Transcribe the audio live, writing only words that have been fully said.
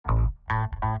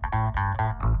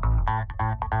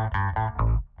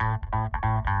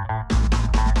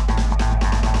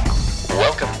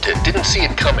Didn't See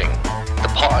It Coming, the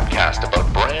podcast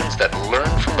about brands that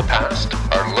learn from the past,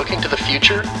 are looking to the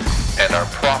future, and are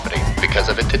profiting because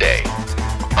of it today.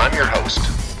 I'm your host,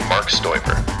 Mark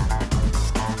Stoiber.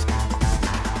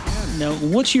 Now,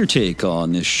 what's your take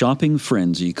on this shopping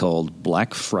frenzy called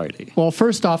Black Friday? Well,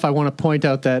 first off, I want to point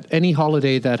out that any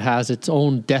holiday that has its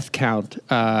own death count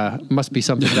must be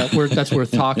something that's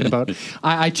worth talking about.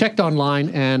 I checked online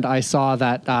and I saw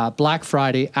that Black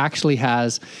Friday actually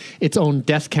has its own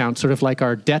death count, sort of like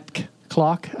our death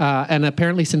clock. And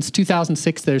apparently since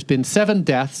 2006, there's been 7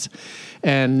 deaths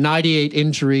and 98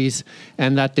 injuries,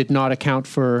 and that did not account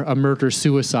for a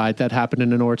murder-suicide that happened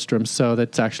in a Nordstrom. So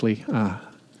that's actually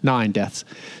 9 deaths.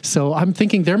 So I'm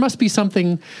thinking there must be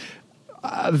something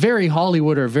very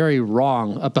Hollywood or very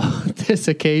wrong about this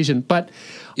occasion. But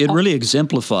it really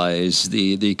exemplifies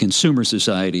the consumer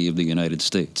society of the United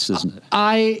States, doesn't it?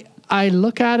 I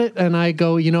look at it and I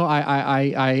go,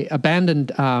 I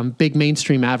abandoned big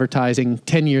mainstream advertising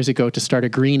 10 years ago to start a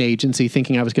green agency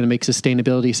thinking I was going to make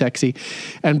sustainability sexy.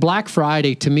 And Black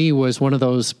Friday to me was one of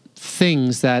those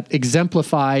things that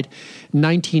exemplified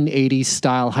 1980s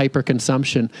style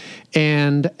hyperconsumption.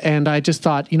 And I just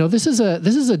thought, this is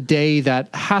a day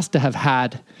that has to have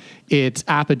had its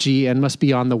apogee and must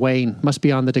be on the wane, must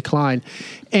be on the decline.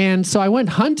 And so I went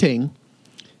hunting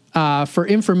for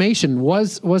information.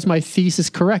 Was my thesis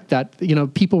correct that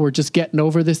people were just getting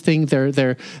over this thing?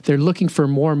 They're looking for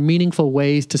more meaningful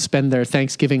ways to spend their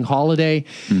Thanksgiving holiday,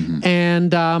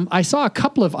 and I saw a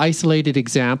couple of isolated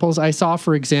examples. I saw,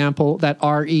 for example, that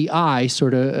REI,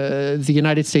 sort of the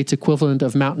United States equivalent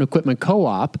of Mountain Equipment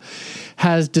Co-op,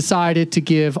 has decided to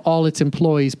give all its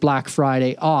employees Black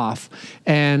Friday off,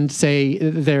 and say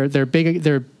their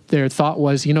thought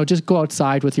was, just go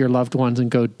outside with your loved ones and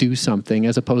go do something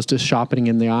as opposed to shopping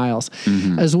in the aisles.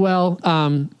 As well,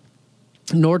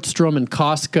 Nordstrom and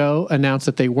Costco announced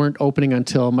that they weren't opening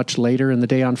until much later in the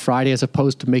day on Friday, as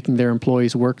opposed to making their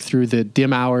employees work through the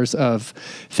dim hours of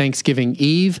Thanksgiving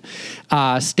Eve.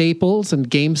 Staples and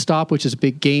GameStop, which is a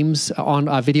big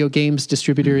video games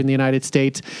distributor in the United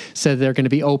States, said they're going to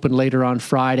be open later on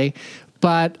Friday.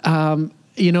 But,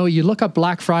 you look up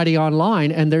Black Friday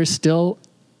online and there's still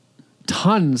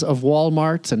tons of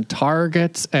Walmarts and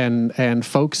Targets and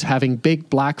folks having big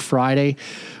Black Friday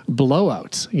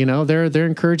blowouts. They're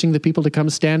encouraging the people to come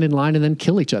stand in line and then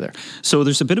kill each other. So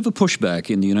there's a bit of a pushback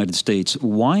in the United States.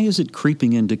 Why is it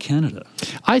creeping into Canada?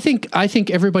 I think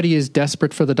everybody is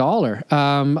desperate for the dollar.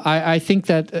 I think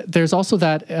that there's also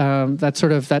that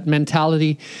sort of that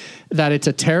mentality that it's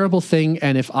a terrible thing,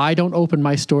 and if I don't open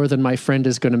my store, then my friend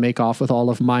is going to make off with all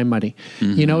of my money.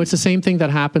 It's the same thing that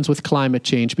happens with climate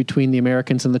change between the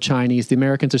Americans and the Chinese. The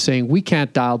Americans are saying, we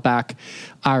can't dial back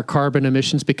our carbon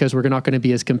emissions because we're not going to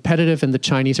be as competitive, and the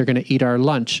Chinese are going to eat our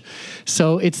lunch.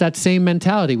 So it's that same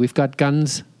mentality. We've got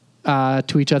guns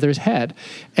to each other's head.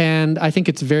 And I think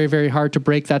it's very, very hard to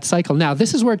break that cycle. Now,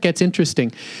 this is where it gets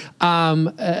interesting.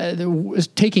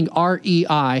 Taking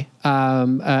REI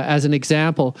as an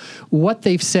example, what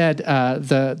they've said,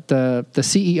 the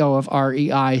CEO of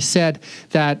REI said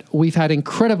that we've had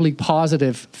incredibly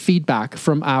positive feedback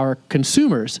from our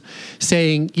consumers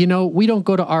saying, we don't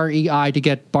go to REI to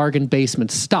get bargain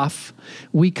basement stuff.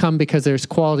 We come because there's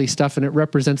quality stuff and it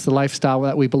represents the lifestyle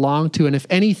that we belong to. And if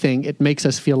anything, it makes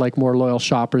us feel like more loyal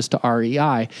shoppers to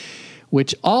REI,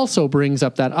 which also brings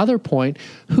up that other point.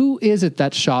 Who is it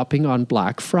that's shopping on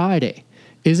Black Friday?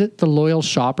 Is it the loyal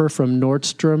shopper from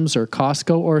Nordstrom's or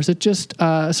Costco, or is it just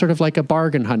sort of like a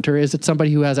bargain hunter? Is it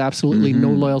somebody who has absolutely no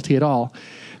loyalty at all?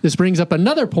 This brings up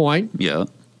another point. Yeah.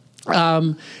 They've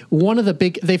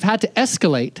had to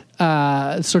escalate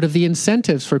sort of the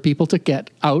incentives for people to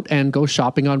get out and go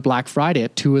shopping on Black Friday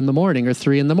at 2 a.m. or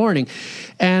 3 a.m.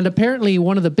 And apparently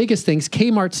one of the biggest things,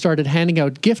 Kmart started handing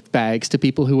out gift bags to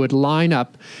people who would line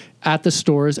up at the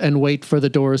stores and wait for the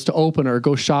doors to open or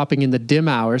go shopping in the dim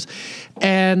hours.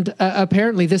 And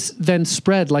apparently this then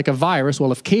spread like a virus.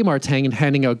 Well, if Kmart's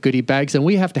handing out goodie bags, then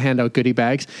we have to hand out goodie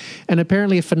bags. And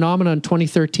apparently a phenomenon in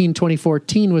 2013,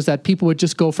 2014 was that people would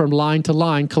just go from line to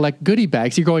line, collect goodie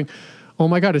bags. You're going, oh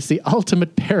my God, it's the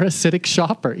ultimate parasitic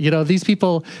shopper. These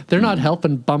people, they're not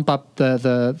helping bump up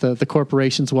the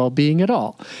corporation's well-being at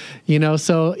all.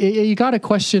 So you got to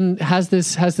question, has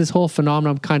this whole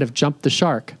phenomenon kind of jumped the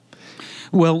shark?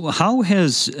 Well, how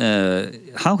has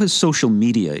how has social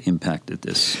media impacted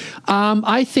this?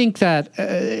 I think that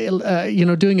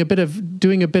doing a bit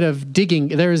of digging,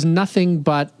 there is nothing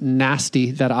but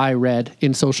nasty that I read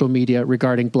in social media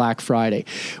regarding Black Friday,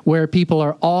 where people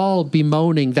are all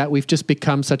bemoaning that we've just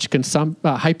become such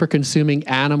hyper-consuming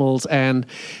animals, and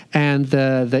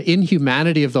the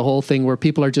inhumanity of the whole thing, where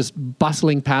people are just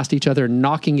bustling past each other,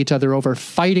 knocking each other over,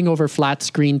 fighting over flat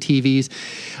screen TVs.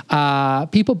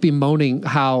 People bemoaning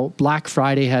how Black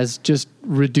Friday has just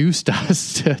reduced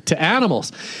us to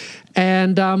animals.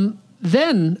 And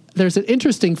then there's an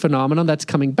interesting phenomenon that's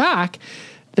coming back.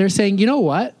 They're saying, you know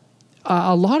what?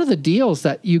 A lot of the deals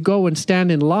that you go and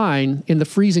stand in line in the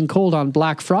freezing cold on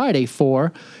Black Friday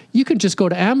for, you can just go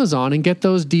to Amazon and get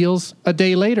those deals a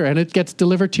day later, and it gets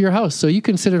delivered to your house. So you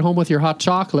can sit at home with your hot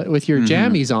chocolate, with your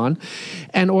jammies on,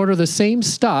 and order the same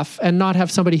stuff and not have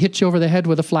somebody hit you over the head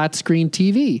with a flat screen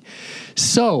TV.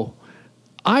 So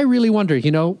I really wonder,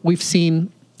 we've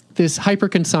seen this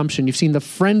hyper-consumption. You've seen the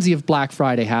frenzy of Black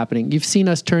Friday happening. You've seen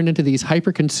us turn into these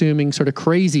hyper-consuming, sort of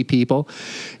crazy people.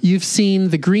 You've seen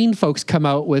the green folks come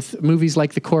out with movies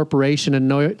like The Corporation and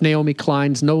Naomi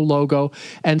Klein's No Logo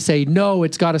and say, no,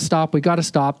 it's got to stop. We got to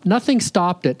stop. Nothing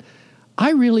stopped it.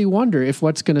 I really wonder if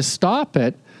what's going to stop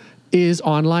it is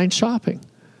online shopping.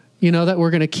 That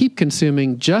we're going to keep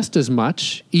consuming just as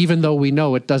much, even though we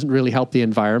know it doesn't really help the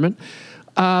environment.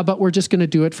 But we're just going to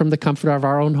do it from the comfort of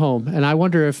our own home. And I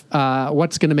wonder if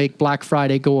what's going to make Black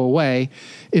Friday go away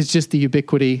is just the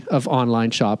ubiquity of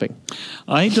online shopping.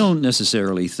 I don't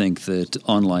necessarily think that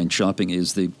online shopping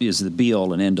is the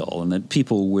be-all and end-all, and that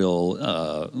people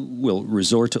will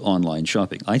resort to online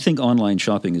shopping. I think online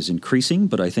shopping is increasing,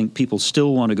 but I think people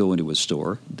still want to go into a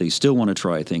store. They still want to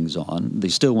try things on. They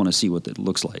still want to see what it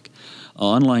looks like.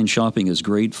 Online shopping is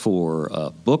great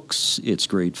for books. It's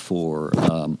great for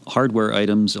hardware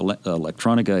items,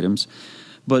 electronic items.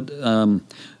 But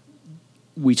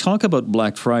we talk about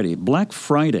Black Friday. Black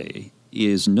Friday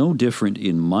is no different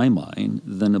in my mind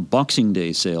than a Boxing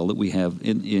Day sale that we have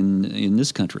in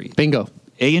this country. Bingo.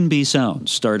 A&B Sound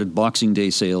started Boxing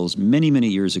Day sales many, many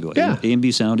years ago. Yeah.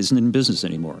 A&B Sound isn't in business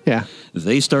anymore. Yeah.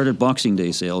 They started Boxing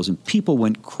Day sales, and people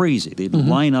went crazy. They'd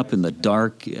line up in the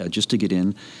dark just to get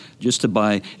in, just to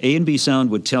buy. A&B Sound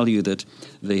would tell you that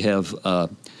they have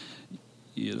an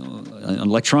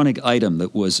electronic item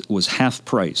that was half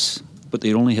price, but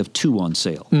they'd only have 2 on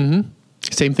sale. Mm-hmm.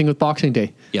 Same thing with Boxing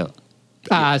Day. Yeah.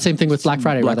 Same thing with Black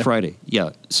Friday, Black Friday,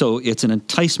 yeah. So it's an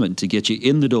enticement to get you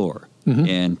in the door.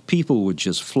 And people would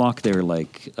just flock there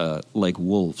like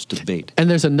wolves to bait.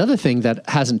 And there's another thing that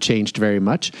hasn't changed very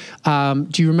much. Do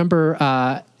you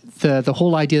remember the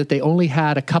whole idea that they only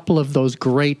had a couple of those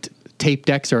great tape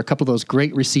decks or a couple of those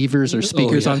great receivers or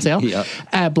speakers on sale?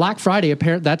 Yeah. Black Friday,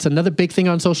 apparently, that's another big thing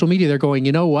on social media. They're going,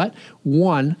 you know what?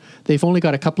 One, they've only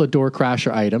got a couple of door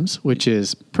crasher items, which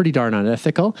is pretty darn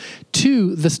unethical.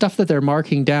 2, the stuff that they're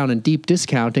marking down and deep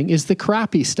discounting is the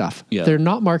crappy stuff. Yeah. They're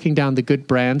not marking down the good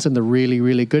brands and the really,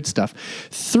 really good stuff.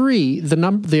 3, the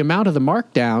amount of the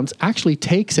markdowns actually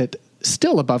takes it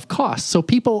still above cost. So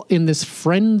people in this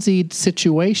frenzied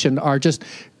situation are just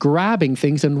grabbing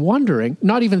things and wondering,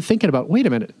 not even thinking about, wait a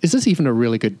minute, is this even a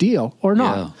really good deal or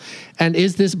not? Yeah. And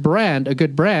is this brand a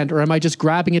good brand, or am I just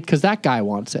grabbing it because that guy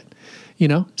wants it?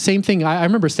 Same thing. I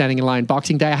remember standing in line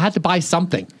Boxing Day. I had to buy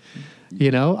something.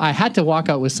 I had to walk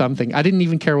out with something. I didn't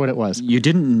even care what it was. You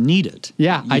didn't need it.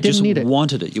 Yeah, I didn't need it. You just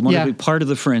wanted it. You wanted to be part of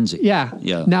the frenzy. Yeah.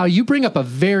 Now, you bring up a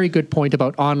very good point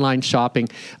about online shopping.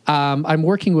 I'm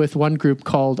working with one group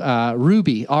called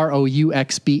Rouxbe,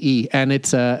 Rouxbe, and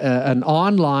it's an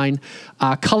online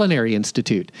culinary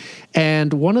institute.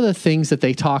 And one of the things that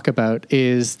they talk about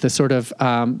is the sort of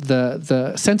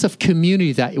the sense of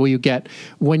community that you get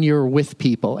when you're with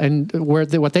people. And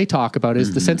what they talk about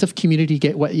is the sense of community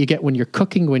you get when you're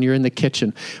cooking, when you're in the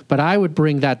kitchen. But I would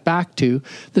bring that back to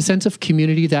the sense of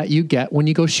community that you get when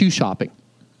you go shoe shopping.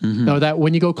 Or that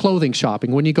when you go clothing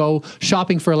shopping, when you go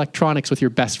shopping for electronics with your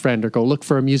best friend, or go look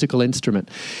for a musical instrument.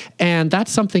 And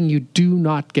that's something you do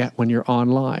not get when you're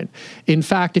online. In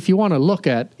fact, if you want to look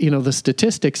at, the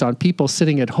statistics on people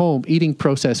sitting at home eating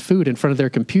processed food in front of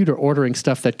their computer, ordering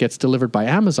stuff that gets delivered by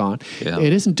Amazon,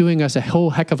 it isn't doing us a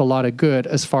whole heck of a lot of good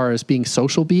as far as being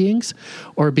social beings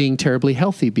or being terribly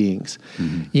healthy beings.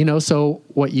 So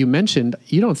what you mentioned,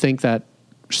 you don't think that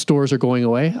stores are going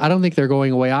away. I don't think they're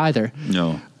going away either.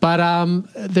 No. But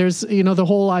there's, the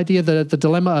whole idea, the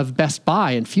dilemma of Best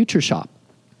Buy and Future Shop.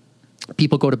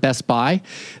 People go to Best Buy,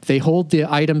 they hold the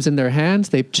items in their hands,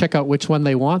 they check out which one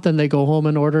they want, then they go home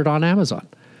and order it on Amazon.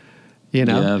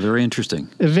 Yeah, very interesting.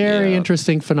 A very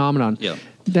interesting phenomenon. Yeah.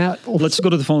 Now, let's go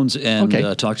to the phones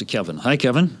and talk to Kevin. Hi,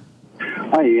 Kevin.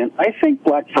 Hi, Ian. I think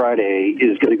Black Friday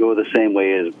is going to go the same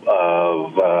way as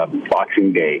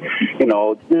Boxing Day. You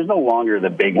know, there's no longer the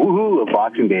big woohoo of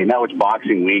Boxing Day. Now it's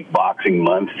Boxing Week, Boxing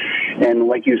Month. And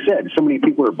like you said, so many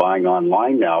people are buying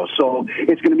online now. So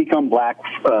it's going to become Black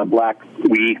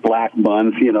Week, Black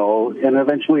Month, you know, and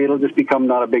eventually it'll just become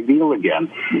not a big deal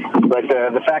again. But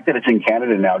the fact that it's in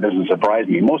Canada now doesn't surprise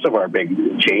me. Most of our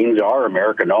big chains are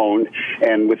American-owned,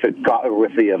 and with the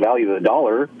value of the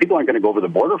dollar, people aren't going to go over the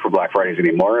border for Black Fridays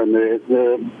anymore, and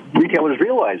the retailers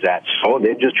realize that, so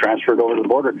they just transferred over to the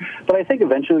border. But I think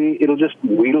eventually it'll just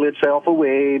wheedle itself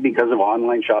away because of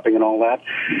online shopping and all that,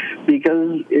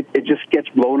 because it just gets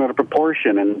blown out of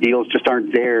proportion, and deals just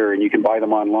aren't there, and you can buy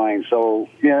them online. So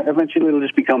yeah, eventually it'll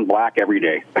just become black every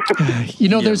day. You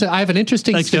know, I have an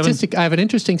interesting statistic. I have an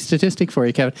interesting statistic for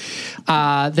you, Kevin.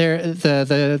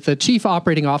 The chief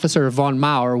operating officer of Von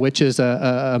Maur, which is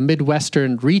a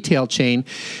Midwestern retail chain,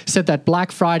 said that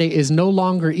Black Friday is no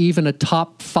longer even a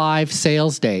top 5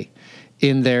 sales day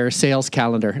in their sales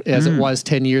calendar as it was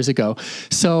 10 years ago.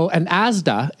 So, and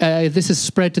Asda, this is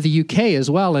spread to the UK as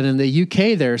well. And in the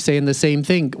UK, they're saying the same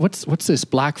thing. What's this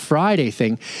Black Friday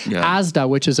thing? Yeah. Asda,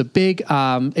 which is a big,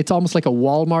 it's almost like a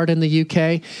Walmart in the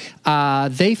UK.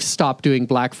 They've stopped doing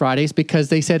Black Fridays because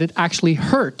they said it actually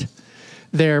hurt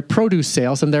their produce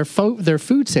sales and their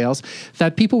food sales,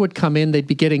 that people would come in, they'd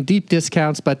be getting deep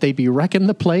discounts, but they'd be wrecking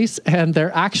the place, and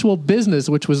their actual business,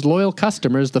 which was loyal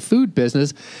customers, the food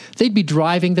business, they'd be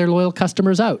driving their loyal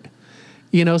customers out.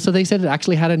 You know, so they said it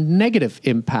actually had a negative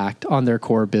impact on their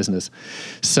core business.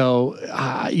 So,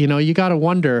 you know, you got to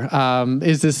wonder,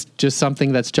 is this just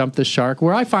something that's jumped the shark?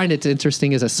 Where I find it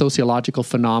interesting is a sociological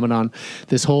phenomenon,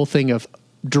 this whole thing of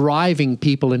driving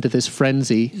people into this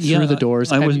frenzy through the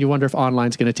doors, and you wonder if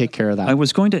online's going to take care of that. I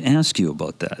was going to ask you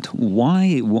about that.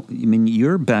 Why? I mean,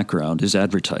 your background is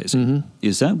advertising. Mm-hmm.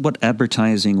 Is that what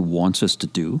advertising wants us to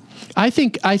do? I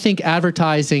think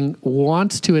advertising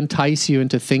wants to entice you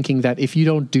into thinking that if you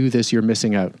don't do this, you're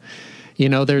missing out. You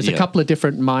know, there's a couple of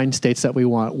different mind states that we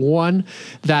want. One,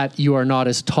 that you are not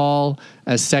as tall,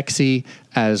 as sexy,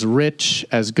 as rich,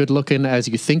 as good looking as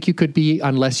you think you could be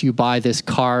unless you buy this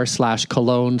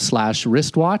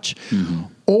car/cologne/wristwatch. Mm-hmm.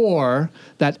 Or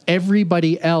that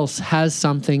everybody else has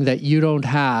something that you don't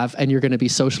have, and you're going to be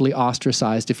socially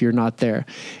ostracized if you're not there.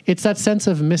 It's that sense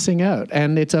of missing out.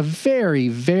 And it's a very,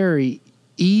 very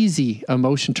easy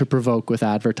emotion to provoke with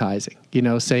advertising, you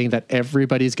know, saying that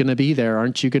everybody's going to be there.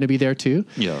 Aren't you going to be there too?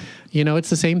 Yeah. You know, it's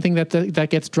the same thing that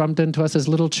gets drummed into us as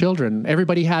little children.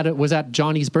 Everybody was at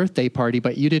Johnny's birthday party,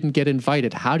 but you didn't get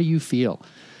invited. How do you feel?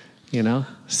 You know,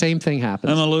 same thing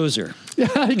happens. I'm a loser.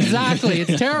 Yeah, exactly.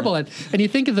 It's terrible. And you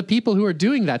think of the people who are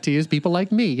doing that to you as people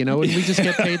like me, you know, and we just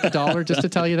get paid the dollar just to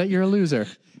tell you that you're a loser.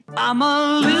 I'm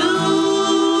a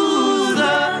loser.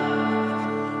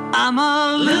 I'm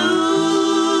a loser.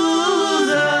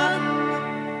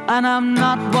 And I'm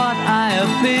not what I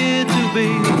appear to be.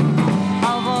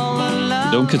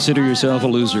 Don't consider yourself a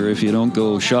loser if you don't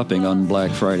go shopping on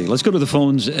Black Friday. Let's go to the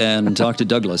phones and talk to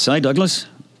Douglas. Hi, Douglas.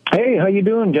 Hey, how you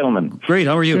doing, gentlemen? Great,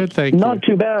 how are you? Good, thank you. Not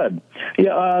too bad.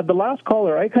 Yeah, the last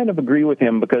caller, I kind of agree with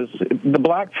him because the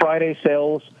Black Friday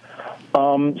sales,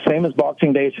 same as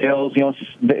Boxing Day sales, you know,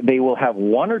 they will have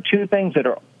one or two things that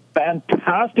are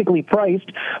fantastically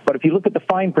priced, but if you look at the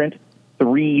fine print,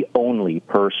 3 only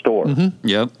per store. Mm-hmm.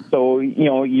 Yep. So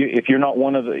if you're not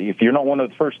one of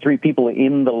the first 3 people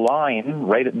in the line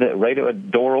right at a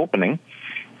door opening,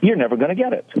 you're never going to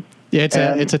get it. Yeah,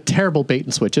 it's a terrible bait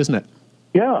and switch, isn't it?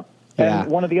 Yeah. And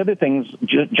one of the other things,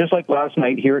 just like last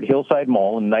night here at Hillside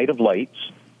Mall, Night of Lights,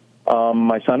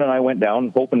 my son and I went down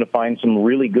hoping to find some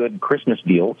really good Christmas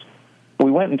deals.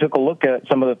 We went and took a look at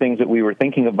some of the things that we were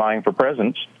thinking of buying for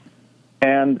presents,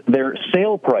 and their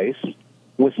sale price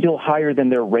was still higher than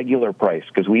their regular price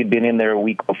because we had been in there a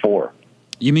week before.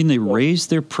 You mean they raised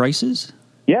their prices?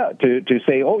 Yeah, to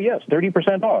say, oh, yes,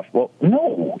 30% off. Well,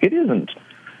 no, it isn't.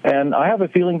 And I have a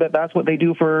feeling that that's what they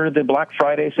do for the Black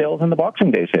Friday sales and the Boxing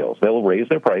Day sales. They'll raise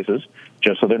their prices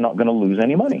just so they're not going to lose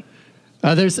any money.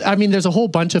 There's a whole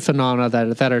bunch of phenomena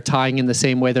that are tying in the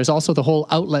same way. There's also the whole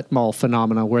outlet mall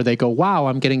phenomena where they go, wow,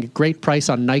 I'm getting a great price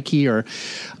on Nike or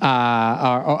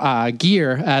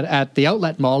gear at the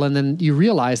outlet mall. And then you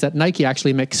realize that Nike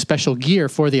actually makes special gear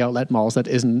for the outlet malls that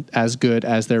isn't as good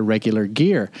as their regular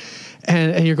gear.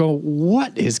 And you're going,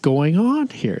 what is going on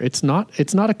here? It's not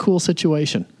a cool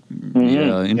situation. Mm-hmm.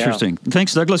 Yeah, interesting. Yeah.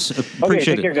 Thanks, Douglas.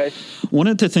 Appreciate take care, guys. One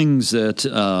of the things that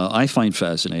I find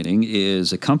fascinating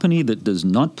is a company that does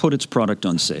not put its product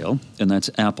on sale, and that's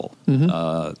Apple.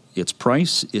 Mm-hmm. Its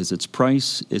price is its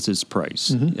price is its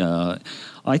price. Mm-hmm.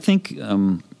 I think,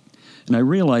 and And I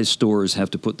realize stores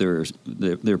have to put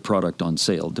their product on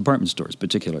sale. Department stores,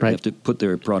 particularly, have to put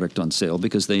their product on sale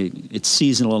because it's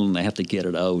seasonal and they have to get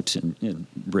it out and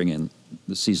bring in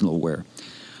the seasonal wear.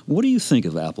 What do you think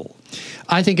of Apple?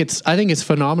 I think it's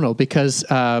phenomenal because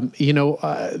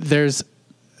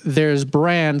there's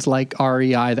brands like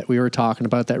REI that we were talking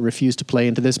about that refuse to play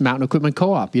into this. Mountain Equipment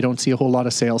Co-op, you don't see a whole lot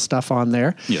of sales stuff on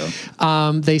there. Yeah.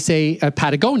 They say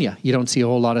Patagonia, you don't see a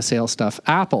whole lot of sales stuff.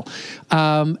 Apple,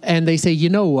 and they say, you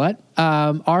know what?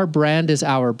 Our brand is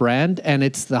our brand, and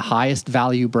it's the highest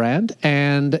value brand.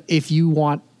 And if you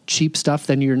want cheap stuff,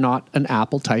 then you're not an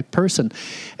Apple type person.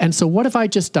 And so, what have I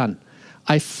just done?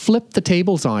 I flipped the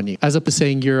tables on you. As up to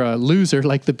saying you're a loser,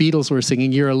 like the Beatles were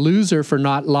singing, you're a loser for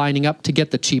not lining up to get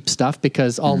the cheap stuff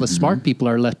because all the smart people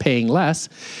are paying less.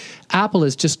 Apple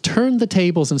has just turned the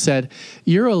tables and said,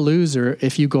 you're a loser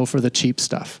if you go for the cheap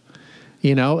stuff.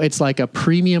 You know, it's like a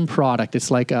premium product.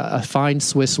 It's like a fine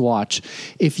Swiss watch.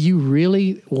 If you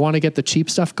really want to get the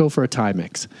cheap stuff, go for a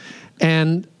Timex.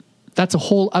 And that's a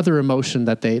whole other emotion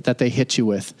that they hit you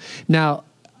with. Now,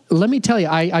 let me tell you,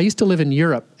 I used to live in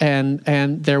Europe, and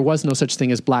there was no such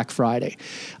thing as Black Friday.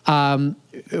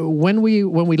 When we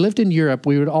lived in Europe,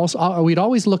 we'd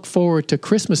always look forward to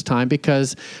Christmas time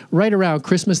because right around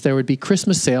Christmas there would be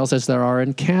Christmas sales as there are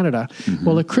in Canada. Mm-hmm.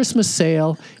 Well, a Christmas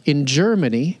sale in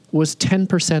Germany was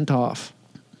 10% off.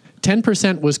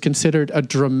 10% was considered a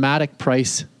dramatic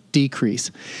price decrease.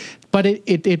 But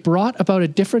it brought about a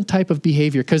different type of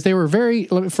behavior because they were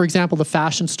for example, the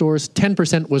fashion stores,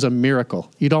 10% was a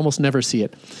miracle. You'd almost never see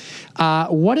it.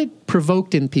 What it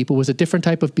provoked in people was a different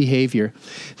type of behavior.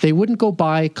 They wouldn't go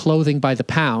buy clothing by the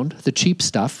pound, the cheap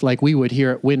stuff, like we would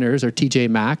here at Winners or TJ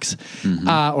Maxx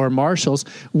or Marshalls.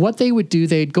 What they would do,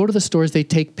 they'd go to the stores, they'd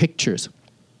take pictures.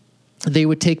 They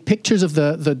would take pictures of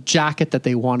the jacket that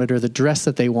they wanted or the dress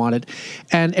that they wanted.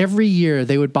 And every year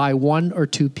they would buy 1 or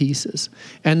 2 pieces.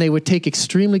 And they would take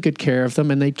extremely good care of them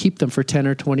and they'd keep them for 10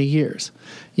 or 20 years,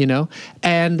 you know?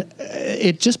 And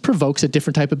it just provokes a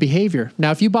different type of behavior. Now,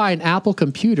 if you buy an Apple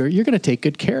computer, you're going to take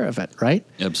good care of it, right?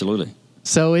 Absolutely.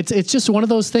 So it's just one of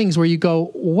those things where you go,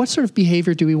 what sort of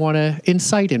behavior do we want to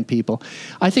incite in people?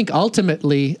 I think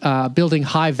ultimately building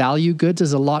high value goods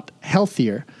is a lot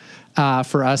healthier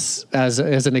for us as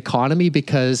an economy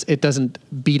because it doesn't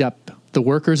beat up the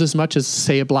workers as much as,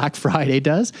 say, a Black Friday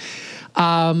does.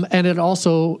 And it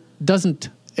also doesn't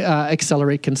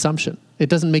accelerate consumption. It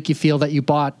doesn't make you feel that you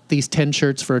bought these 10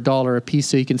 shirts for $1 a piece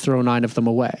so you can throw 9 of them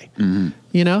away. Mm-hmm.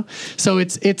 You know? So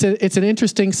it's an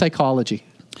interesting psychology.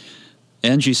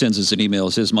 Angie sends us an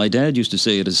email. Says, my dad used to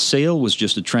say a sale was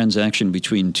just a transaction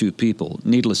between 2 people.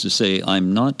 Needless to say,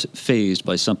 I'm not fazed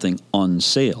by something on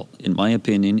sale. In my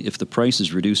opinion, if the price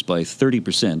is reduced by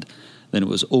 30%, then it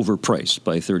was overpriced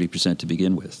by 30% to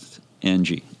begin with.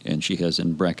 Angie, and she has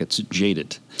in brackets,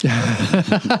 jaded.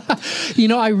 You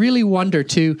know, I really wonder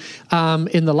too,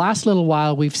 in the last little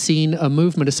while, we've seen a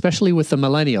movement, especially with the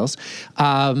millennials,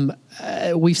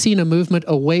 we've seen a movement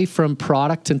away from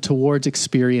product and towards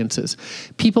experiences.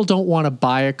 People don't want to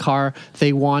buy a car.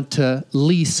 They want to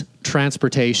lease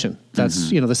transportation.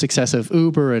 That's, the success of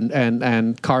Uber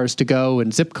and Cars to Go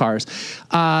and Zip Cars.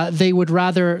 They would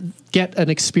rather get an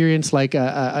experience like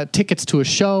a tickets to a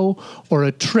show or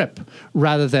a trip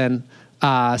rather than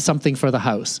something for the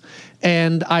house.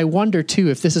 And I wonder, too,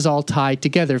 if this is all tied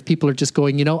together, if people are just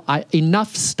going,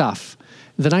 enough stuff.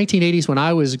 The 1980s, when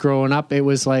I was growing up, it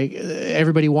was like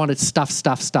everybody wanted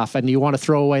stuff, and you want to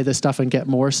throw away the stuff and get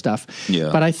more stuff. Yeah.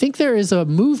 But I think there is a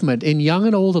movement in young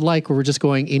and old alike where we're just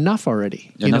going, enough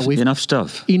already. Enough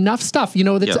stuff. Enough stuff.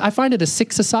 I find it a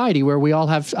sick society where we all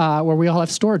have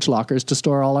storage lockers to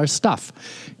store all our stuff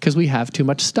because we have too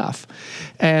much stuff.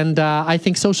 And I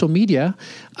think social media,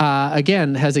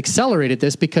 again, has accelerated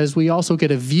this because we also get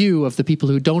a view of the people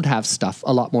who don't have stuff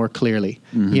a lot more clearly.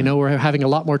 Mm-hmm. We're having a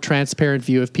lot more transparent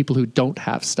view of people who don't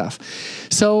have stuff.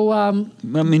 So,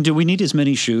 do we need as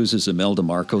many shoes as Imelda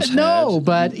Marcos had? No,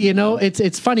 but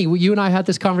it's funny. You and I had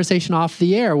this conversation off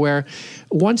the air where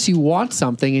once you want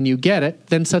something and you get it,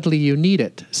 then suddenly you need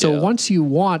it. So once you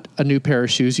want a new pair of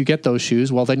shoes, you get those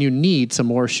shoes. Well, then you need some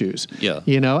more shoes. Yeah.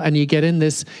 And you get in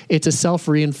this. It's a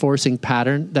self-reinforcing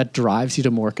pattern that drives you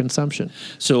to more consumption.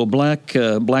 So Black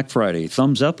Friday,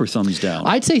 thumbs up or thumbs down?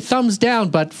 I'd say thumbs down,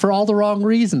 but for all the wrong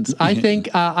reasons. I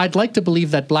think I'd like to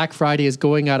believe that Black Friday is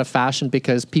going out of fashion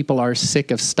because people are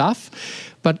sick of stuff.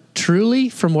 But truly,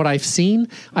 from what I've seen,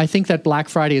 I think that Black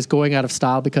Friday is going out of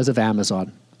style because of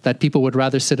Amazon. That people would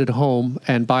rather sit at home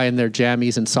and buy in their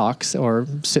jammies and socks or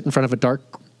sit in front of a dark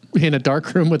in a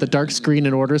dark room with a dark screen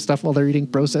and order stuff while they're eating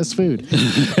processed food.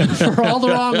 For all the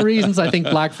wrong reasons, I think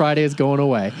Black Friday is going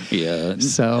away. Yeah.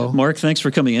 So, Mark, thanks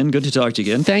for coming in. Good to talk to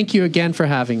you again. Thank you again for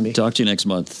having me. Talk to you next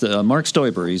month. Mark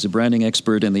Stoiber, he's a branding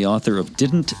expert and the author of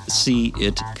Didn't See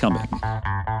It Coming.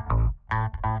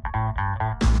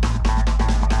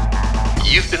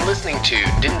 You've been listening to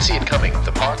Didn't See It Coming,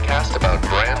 the podcast about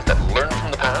brands that learn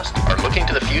from the past, are looking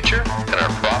to the future, and are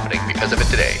profiting because of it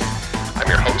today. I'm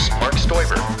your host, Mark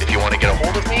Stoiber. If you want to get a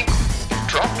hold of me,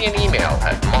 drop me an email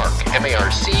at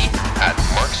mark@markstoiber.com,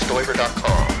 markst